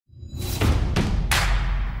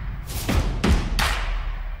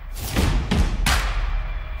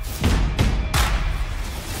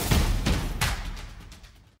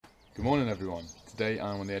Good morning everyone. Today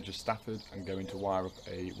I'm on the edge of Stafford and going to wire up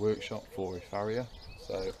a workshop for a farrier.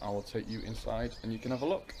 So I will take you inside and you can have a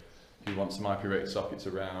look. You want some IP rated sockets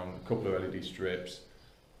around, a couple of LED strips,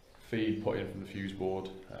 feed put in from the fuse board.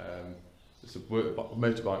 It's a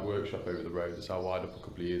motorbike workshop over the road that's I wired up a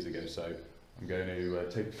couple of years ago, so I'm going to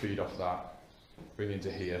take the feed off that, bring it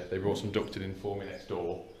into here. They brought some ducted in for me next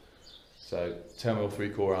door. So 10mm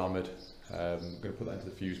 3-core armoured, I'm going to put that into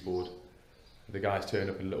the fuse board. The guys turn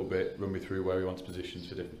up in a little bit, run me through where we want positions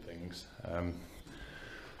for different things.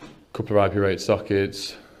 Couple of IP rated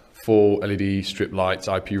sockets, 4 LED strip lights,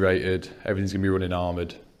 IP rated, everything's going to be running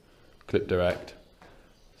armoured, clip direct.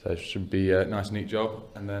 So it should be a nice neat job,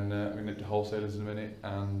 and then I'm going to to wholesalers in a minute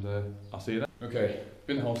and I'll see you then. Okay,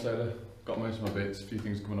 been a wholesaler, got most of my bits, a few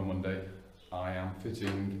things coming on Monday. I am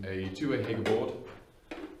fitting a 2-way Hager board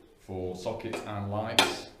for sockets and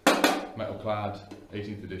lights, metal clad,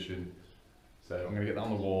 18th edition. So I'm going to get that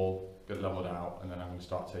on the wall, get it levelled out, and then I'm going to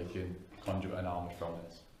start taking conduit and armour from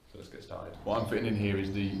it. So let's get started. What I'm fitting in here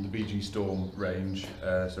is the BG Storm range.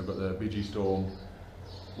 So I've got the BG Storm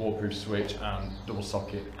waterproof switch and double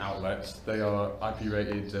socket outlets. They are IP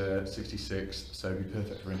rated 66, so it'd be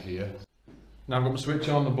perfect for in here. Now I've got my switch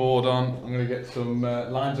on, the board on. I'm going to get some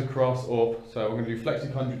lines across up. So we're going to do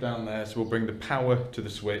Flexi conduit down there, so we'll bring the power to the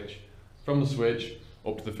switch, from the switch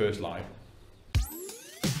up to the first line.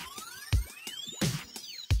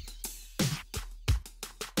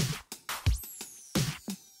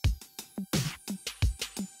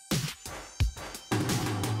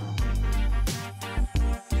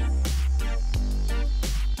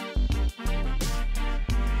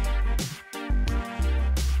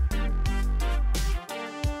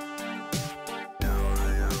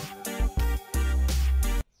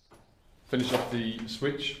 Finish off the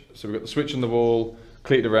switch, so we've got the switch on the wall,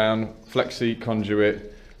 cleated around, Flexi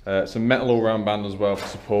conduit, some metal all round band as well for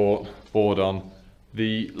support, board on.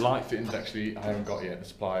 The light fittings actually I haven't got yet, the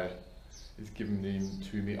supplier is giving them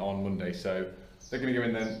to me on Monday, so they're going to go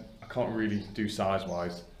in then. I can't really do size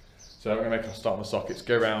wise, so I'm going to make a start my sockets,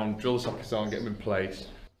 go around, drill the sockets on, get them in place.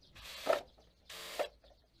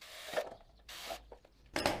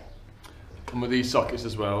 And with these sockets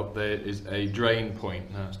as well, there is a drain point.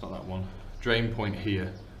 No, it's not that one. Drain point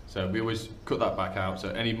here. So we always cut that back out, so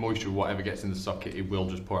any moisture or whatever gets in the socket, it will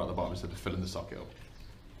just pour out the bottom instead of filling the socket up.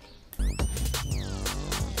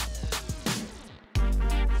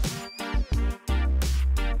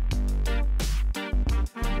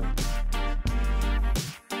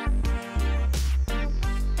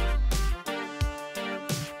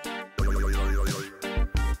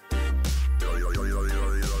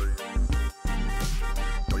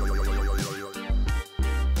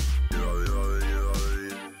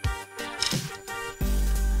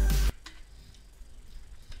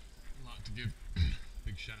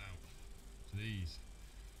 Big shout out to these.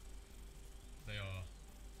 They are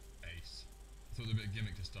ace. I thought they were a bit of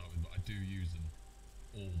gimmick to start with, but I do use them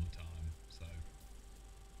all the time, so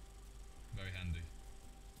very handy.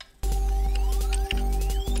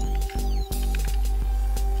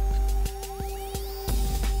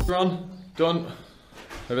 Run, done.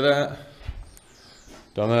 Over there.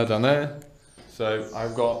 Down there, down there. So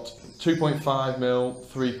I've got 2.5mm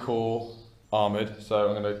 3-core armoured, so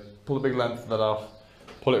I'm going to pull the big length of that off,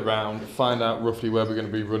 pull it round, find out roughly where we're going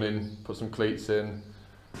to be running, put some cleats in.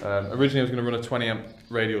 Originally I was going to run a 20 amp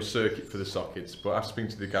radial circuit for the sockets, but after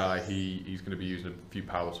speaking to the guy, he's going to be using a few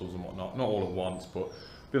power tools and whatnot, not all at once, but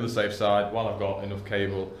be on the safe side. While I've got enough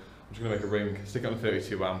cable, I'm just going to make a ring, stick it on a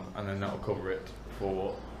 32 amp, and then that'll cover it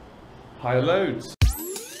for higher loads.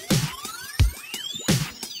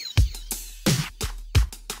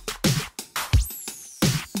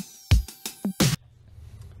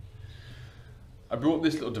 I brought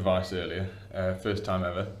this little device earlier, first time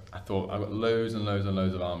ever. I thought I've got loads and loads and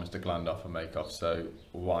loads of armours to gland off and make off, so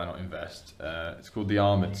why not invest? It's called the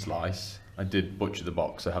Armoured Slice. I did butcher the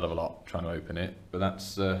box a hell of a lot trying to open it, but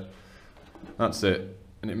that's it.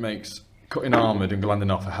 And it makes cutting armoured and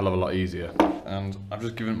glanding off a hell of a lot easier. And I've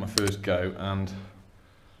just given it my first go, and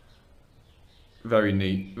very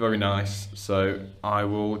neat, very nice. So I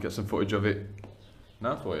will get some footage of it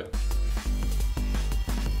now for you.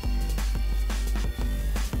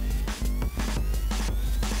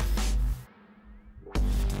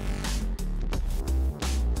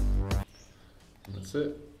 That's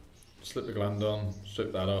it. Slip the gland on,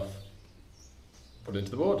 strip that off, put it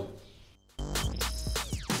into the board.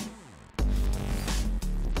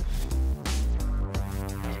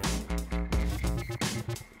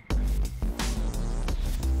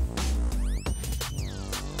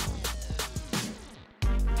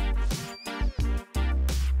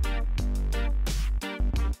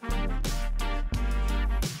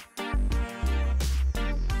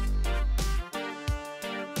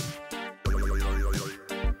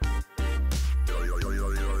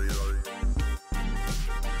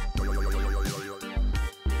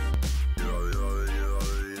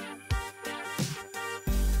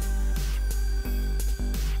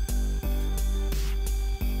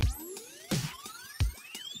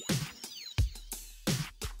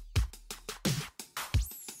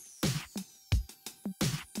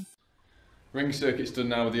 Ring circuit's done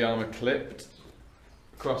now with the armour clipped.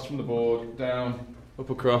 Across from the board, down, up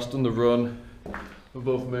across, done the run,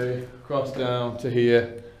 above me, across down to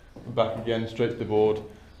here, and back again, straight to the board.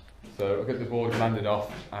 So I'll get the board landed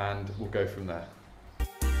off and we'll go from there.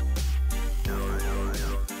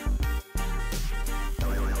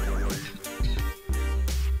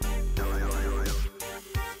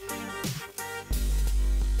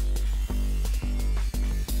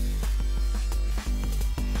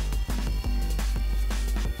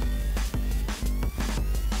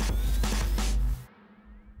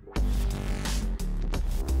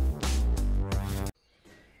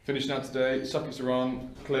 Finished now today, sockets are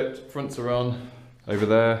on, clipped, fronts are on, over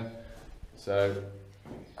there, so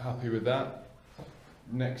happy with that.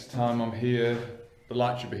 Next time I'm here, the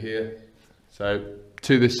light should be here, so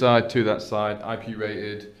to this side, to that side, IP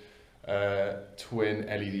rated twin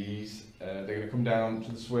LEDs, they're going to come down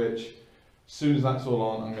to the switch. As soon as that's all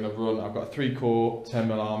on, I'm going to run, I've got a 3-core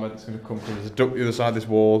 10mm armour that's going to come from, there's a duct the other side of this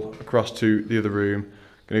wall, across to the other room,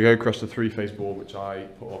 going to go across the 3-phase board which I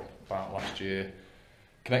put up about last year.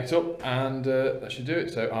 Connect up and that should do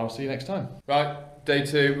it, so I'll see you next time. Right, day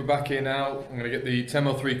 2, we're back here now. I'm going to get the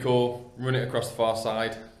 10mm 3-core, run it across the far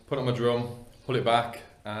side, put it on my drum, pull it back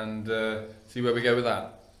and see where we go with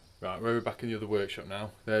that. Right, we're back in the other workshop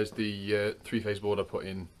now. There's the 3-phase board I put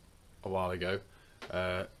in a while ago.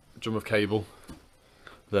 Drum of cable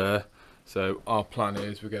there. So our plan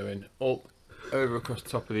is we're going up, over across the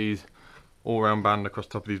top of these, all round band across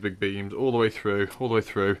the top of these big beams, all the way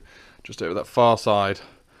through, just over that far side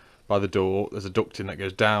by the door. There's a ducting that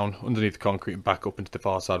goes down underneath the concrete and back up into the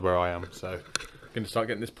far side where I am. So I'm going to start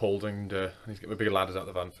getting this pulled and I need to get my bigger ladders out of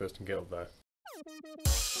the van first and get up there.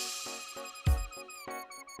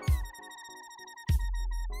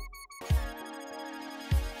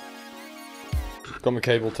 Got my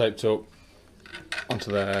cable taped up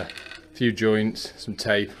onto there, a few joints, some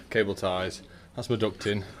tape, cable ties. That's my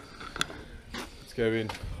ducting. Let's go in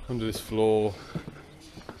under this floor.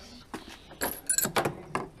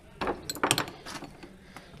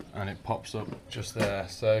 And it pops up just there,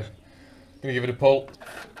 so I'm gonna give it a pull.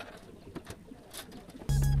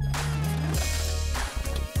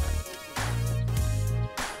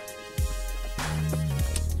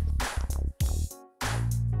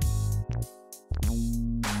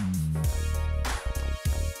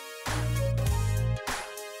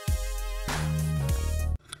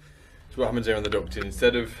 So what happens here on the ducting,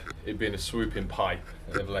 instead of it being a swooping pipe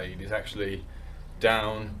that they've laid, it's actually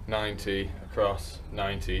down 90, across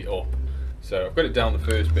 90, up. So I've got it down the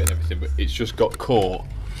first bit and everything, but it's just got caught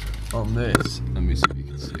on this. Let me see if you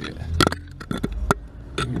can see it.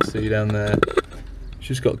 You can see down there. It's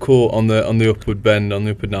just got caught on the upward bend, on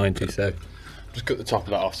the upward 90. So just cut the top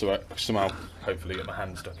of that off so I somehow, hopefully, get my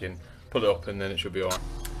hand stuck in, pull it up, and then it should be alright.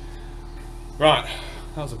 Right,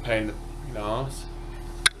 that was a pain in the arse.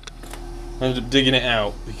 I ended up digging it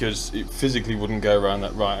out because it physically wouldn't go around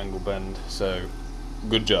that right angle bend, so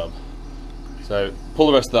good job. So pull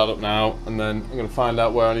the rest of that up now and then I'm going to find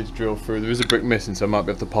out where I need to drill through. There is a brick missing, so I might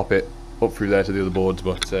be able to pop it up through there to the other boards,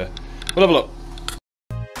 but we'll have a look.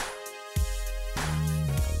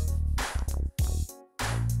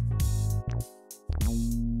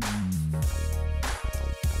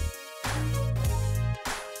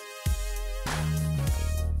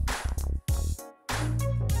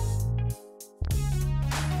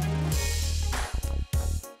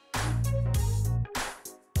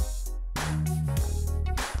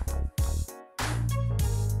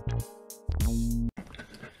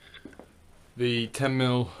 The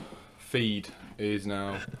 10mm feed is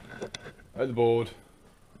now at the board.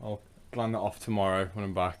 I'll plan that off tomorrow when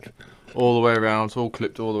I'm back. All the way around, it's all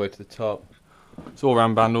clipped all the way to the top. It's all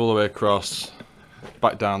round band all the way across,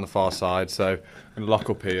 back down the far side. So I'm going to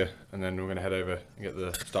lock up here and then we're going to head over and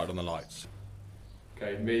get started on the lights.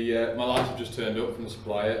 Okay, my lights have just turned up from the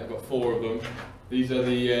supplier. I've got 4 of them. These are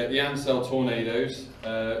the Ansel Tornadoes.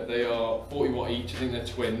 They are 40 watt each, I think they're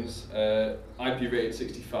twins. IP rated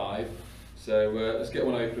 65. So let's get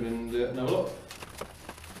one open and have a look.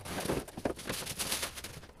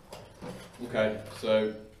 Okay,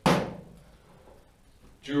 so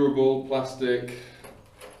durable plastic,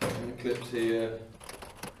 and the clips here.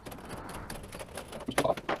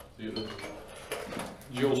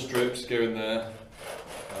 Dual strips go in there.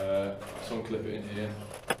 Some clip it in here.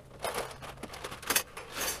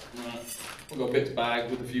 We've got a bits bag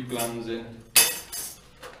with a few glands in.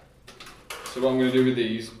 So what I'm going to do with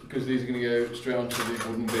these, because these are going to go straight onto the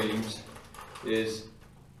wooden beams, is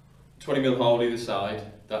 20mm hole either side.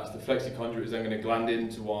 That's the Flexi conduit is then going to gland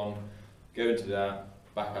into one, go into that,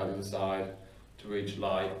 back out the other side to reach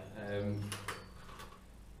light.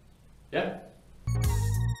 Yeah.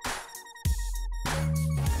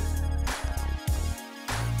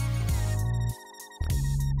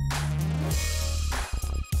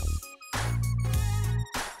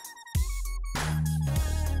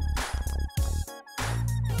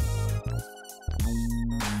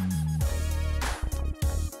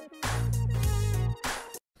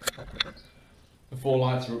 The 4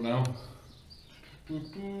 lights are up now.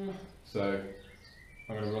 So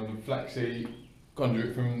I'm going to run the Flexi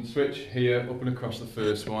conduit from the switch here up and across the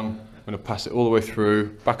first one. I'm going to pass it all the way through,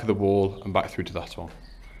 back of the wall and back through to that one.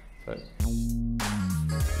 So.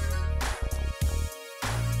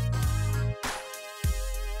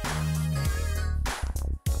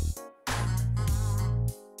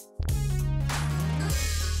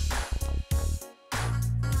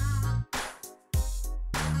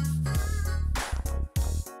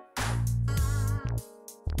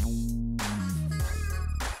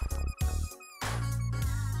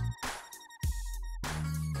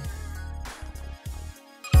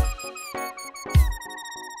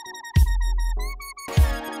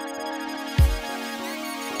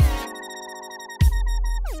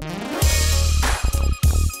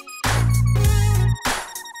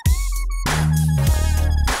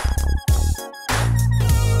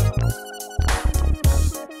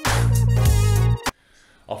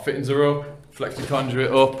 Our fittings are up, Flexi conduit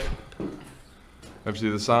up, over to the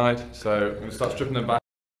other side, so I'm going to start stripping them back.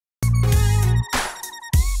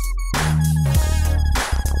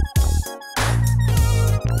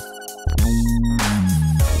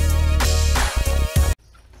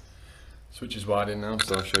 Switch is wide in now,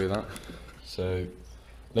 so I'll show you that. So,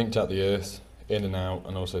 linked out the earth, in and out,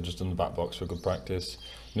 and also just on the back box for good practice.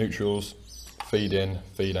 Neutrals, feed in,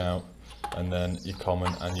 feed out, and then your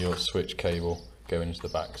common and your switch cable going into the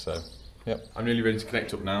back. So, yep. I'm nearly ready to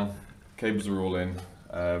connect up now. Cables are all in.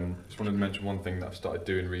 Just wanted to mention one thing that I've started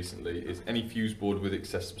doing recently is any fuse board with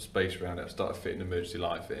accessible space around it, I've started fitting emergency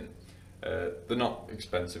light in. They're not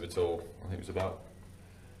expensive at all. I think it was about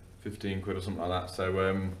 15 quid or something like that.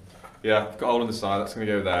 So yeah, I've got a hole in the side, that's going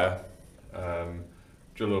to go there.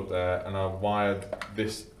 Drill up there, and I've wired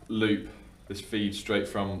this loop, this feed straight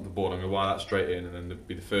from the board. I'm going to wire that straight in, and then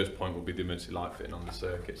the first point will be the emergency light fitting on the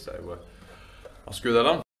circuit. So I'll screw that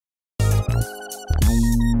on.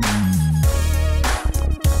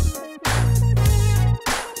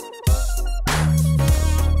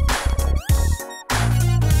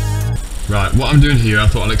 Right, what I'm doing here, I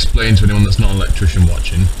thought I'll explain to anyone that's not an electrician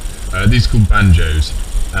watching. These are called banjos,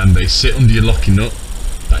 and they sit under your locking nut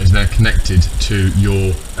that is now connected to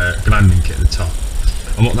your landing kit at the top.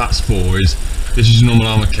 And what that's for is, this is your normal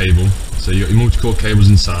armour cable, so you've got your multi-core cables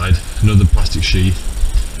inside, another plastic sheath,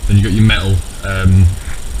 then you've got your metal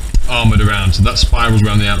armoured around, so that spirals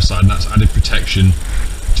around the outside, and that's added protection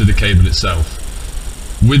to the cable itself.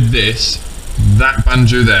 With this, that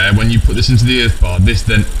banjo there, when you put this into the earth bar, this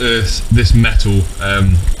then earths this metal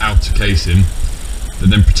outer casing that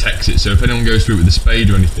then protects it. So if anyone goes through it with a spade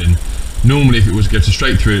or anything, normally if it was to go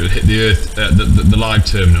straight through, it would hit the earth, the live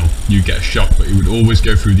terminal, you'd get a shock, but it would always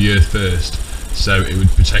go through the earth first, so it would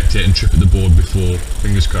protect it and trip at the board before,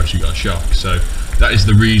 fingers crossed, you got a shock. So that is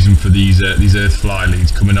the reason for these earth fly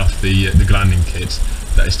leads coming off the landing kits.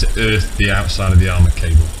 That is to earth the outside of the armour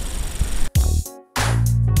cable.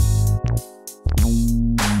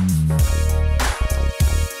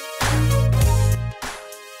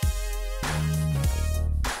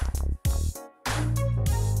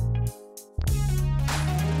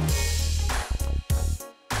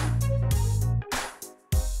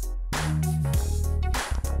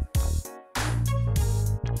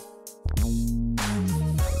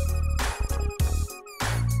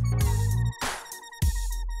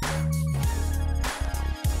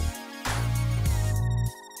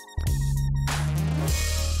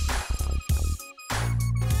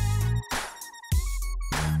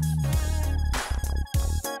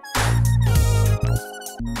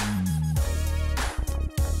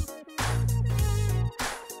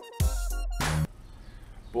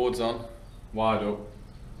 Board's on, wired up.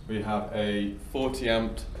 We have a 40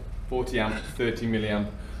 amp 30 milliamp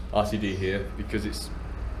RCD here because it's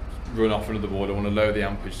run off another board. I want to lower the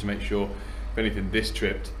ampage to make sure, if anything, this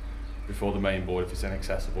tripped before the main board if it's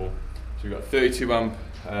inaccessible. So we've got 32 amp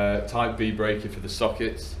type B breaker for the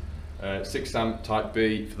sockets, 6 amp type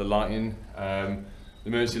B for the lighting. The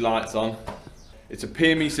emergency light's on. It's a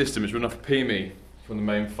PME system, it's run off PME from the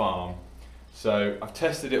main farm. So I've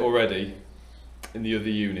tested it already in the other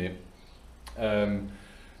unit.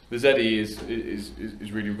 The ZE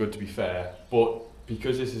is really good, to be fair, but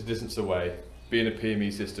because this is distance away, being a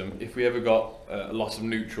PME system, if we ever got a loss of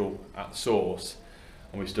neutral at the source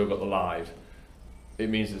and we still got the live, it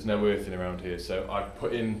means there's no earthing around here. So I've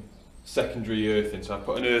put in secondary earthing. So I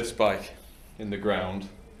put an earth spike in the ground,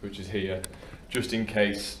 which is here, just in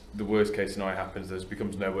case the worst case scenario happens, there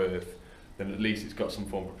becomes no earth, then at least it's got some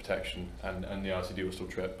form of protection and the RCD will still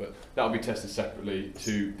trip. But that'll be tested separately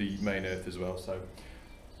to the main earth as well. So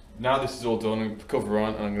now this is all done, I'm going to put the cover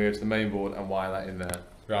on and I'm going to go to the main board and wire that in there.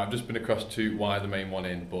 Right, I've just been across to wire the main one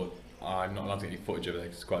in, but I'm not allowed to get any footage of it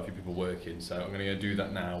because there's quite a few people working, so I'm going to go do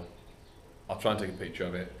that now. I'll try and take a picture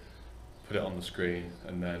of it, put it on the screen,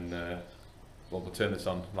 and then we'll turn this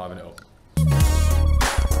on, liven it up.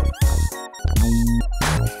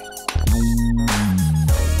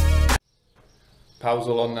 Power's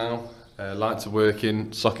all on now, lights are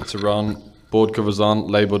working, sockets are on, board covers on,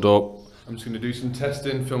 labelled up. I'm just going to do some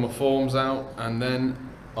testing, fill my forms out, and then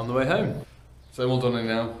on the way home. So all done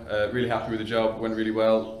now, really happy with the job, went really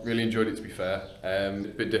well, really enjoyed it to be fair. A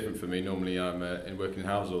bit different for me, normally I'm working in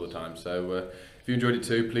houses all the time, so if you enjoyed it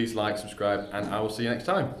too, please like, subscribe, and I will see you next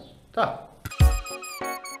time. Ta!